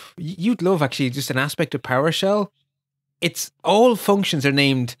 you'd love actually just an aspect of PowerShell. It's all functions are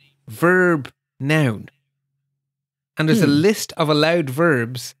named verb noun. And there's a list of allowed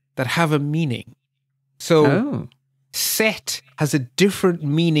verbs that have a meaning. So set has a different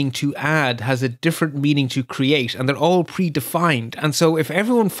meaning to add, has a different meaning to create, and they're all predefined. And so if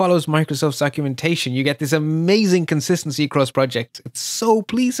everyone follows Microsoft's documentation, you get this amazing consistency across projects. It's so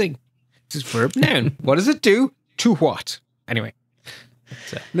pleasing. This is verb noun. What does it do? To what? Anyway,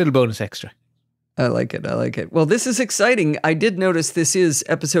 it's a little bonus extra. I like it. Well, this is exciting. I did notice this is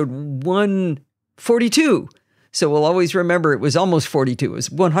episode 142. So we'll always remember it was almost 42. It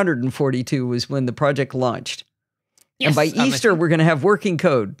was 142 was when the project launched. Yes, and by Easter, we're going to have working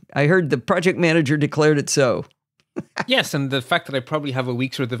code. I heard the project manager declared it so. Yes, and the fact that I probably have a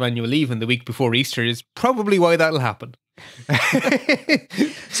week's worth of annual leave in the week before Easter is probably why that'll happen.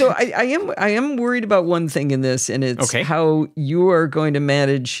 So I am worried about one thing in this, and it's how you are going to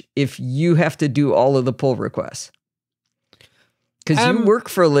manage if you have to do all of the pull requests. Because you work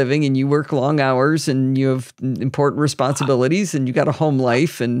for a living and you work long hours and you have important responsibilities and you got a home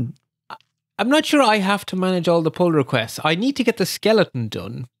life. And I'm not sure I have to manage all the pull requests. I need to get the skeleton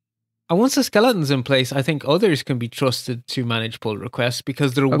done. And once the skeleton's in place, I think others can be trusted to manage pull requests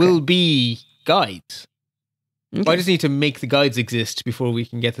because there will be guides. I just need to make the guides exist before we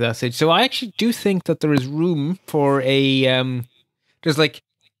can get to that stage. So I actually do think that there is room for there's like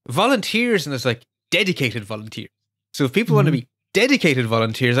volunteers and there's like dedicated volunteers. So if people want to be dedicated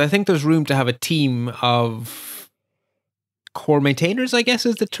volunteers, I think there's room to have a team of core maintainers, I guess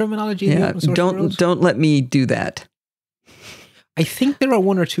is the terminology. Yeah, don't let me do that. I think there are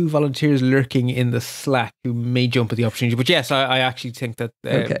one or two volunteers lurking in the Slack who may jump at the opportunity. But yes, I actually think that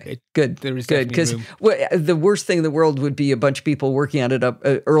good. There is good because the worst thing in the world would be a bunch of people working on it up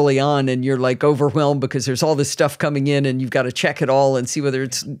early on, and you're like overwhelmed because there's all this stuff coming in, and you've got to check it all and see whether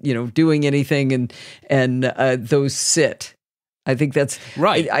it's doing anything, and those sit. I think that's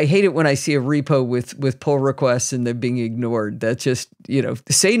right. I hate it when I see a repo with pull requests and they're being ignored. That's just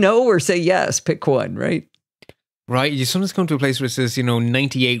say no or say yes. Pick one, right? Right, you sometimes come to a place where it says,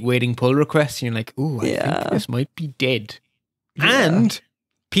 98 waiting pull requests, and you're like, oh, I think this might be dead. Yeah. And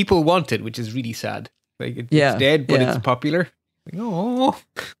people want it, which is really sad. Like, it's dead, but it's popular. Like, oh.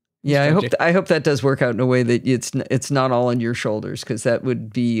 Yeah, I hope that does work out in a way that it's not all on your shoulders, because that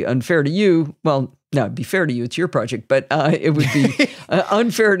would be unfair to you. Well, no, it'd be fair to you. It's your project, but it would be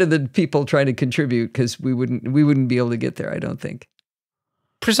unfair to the people trying to contribute, because we wouldn't be able to get there, I don't think.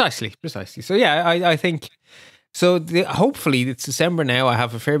 Precisely. So yeah, I think... So hopefully it's December now. I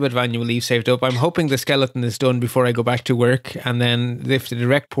have a fair bit of annual leave saved up. I'm hoping the skeleton is done before I go back to work. And then if the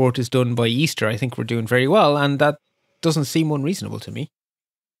direct port is done by Easter, I think we're doing very well. And that doesn't seem unreasonable to me.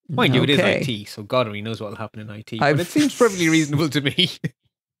 Mind you, it is IT. So God only knows what will happen in IT. But it seems perfectly reasonable to me.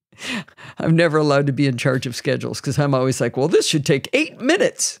 I'm never allowed to be in charge of schedules because I'm always like, well, this should take 8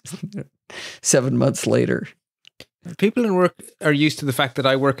 minutes. 7 months later. People in work are used to the fact that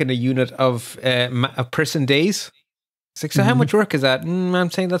I work in a unit of person days. It's like, so how much work is that? I'm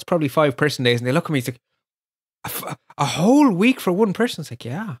saying that's probably 5 person days. And they look at me, it's like, a whole week for one person? It's like,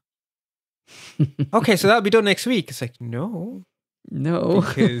 yeah. Okay, so that'll be done next week. It's like, no. No.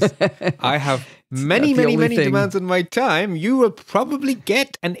 Because I have many demands on my time. You will probably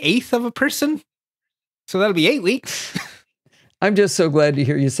get an eighth of a person. So that'll be 8 weeks. I'm just so glad to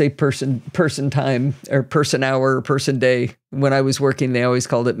hear you say person time or person hour or person day. When I was working, they always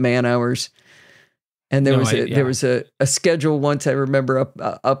called it man hours. And there was a schedule once I remember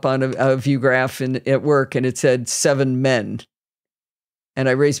up on a view graph at work, and it said 7 men. And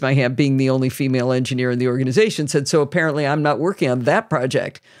I raised my hand, being the only female engineer in the organization, said, so apparently I'm not working on that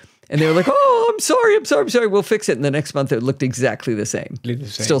project. And they were like, oh, I'm sorry. We'll fix it. And the next month it looked exactly the same.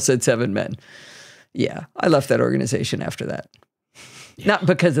 Still said 7 men. Yeah, I left that organization after that. Yeah. Not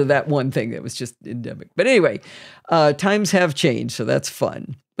because of that one thing that was just endemic. But anyway, times have changed, so that's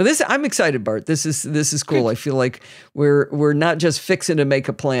fun. But I'm excited, Bart. This is cool. I feel like we're not just fixing to make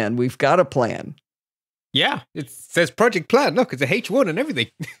a plan. We've got a plan. Yeah, it says project plan. Look, it's a H1 and everything.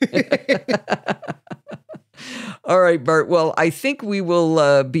 All right, Bart. Well, I think we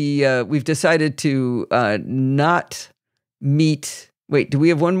will we've decided to not meet. Wait, do we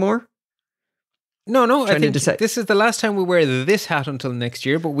have one more? No. I think this is the last time we wear this hat until next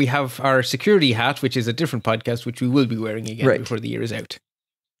year, but we have our security hat, which is a different podcast, which we will be wearing again before the year is out.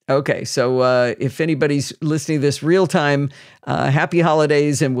 Okay, so if anybody's listening to this real time, happy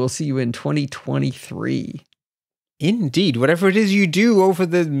holidays, and we'll see you in 2023. Indeed. Whatever it is you do over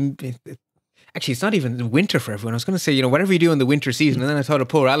the... Actually, it's not even winter for everyone. I was going to say, whatever you do in the winter season, and then I thought of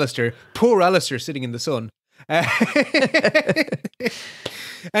poor Alistair sitting in the sun.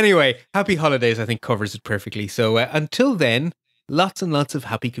 Anyway, happy holidays, I think, covers it perfectly. So until then, lots and lots of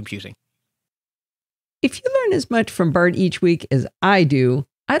happy computing. If you learn as much from Bart each week as I do,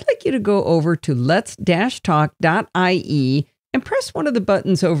 I'd like you to go over to lets-talk.ie and press one of the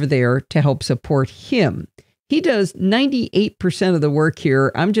buttons over there to help support him. He does 98% of the work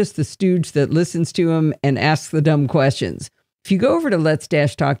here. I'm just the stooge that listens to him and asks the dumb questions. If you go over to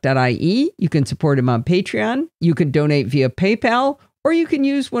lets-talk.ie, you can support him on Patreon, you can donate via PayPal, or you can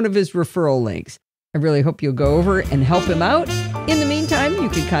use one of his referral links. I really hope you'll go over and help him out. In the meantime, you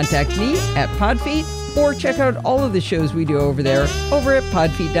can contact me at Podfeet or check out all of the shows we do over there over at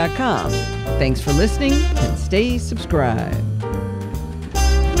podfeet.com. Thanks for listening and stay subscribed.